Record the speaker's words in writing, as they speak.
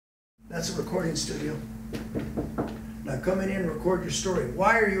That's a recording studio. Now come in and record your story.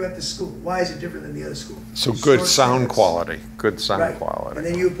 Why are you at the school? Why is it different than the other school? So good Short sound snippets. quality, good sound Right. quality. And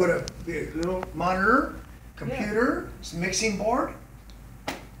then you put a little monitor, computer, mixing board.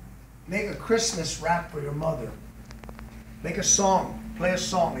 Make a Christmas rap for your mother. Make a song. Play a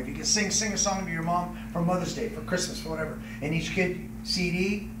song. If you can sing a song to your mom for Mother's Day, for Christmas, for whatever. And each kid,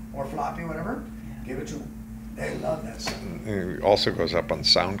 CD or floppy, whatever, give it to them. They love that song. It also goes up on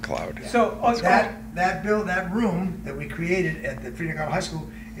SoundCloud. So that room that we created at the Freedom High School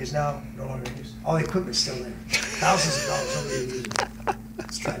is now no longer in use. All the equipment's still there. Thousands of dollars, nobody uses it.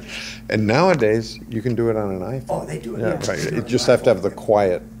 It's tragic. And nowadays, you can do it on an iPhone. Oh, they do it. Yeah, right. You just have to have the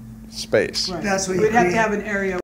quiet space. Right. That's what We'd have to create. have an area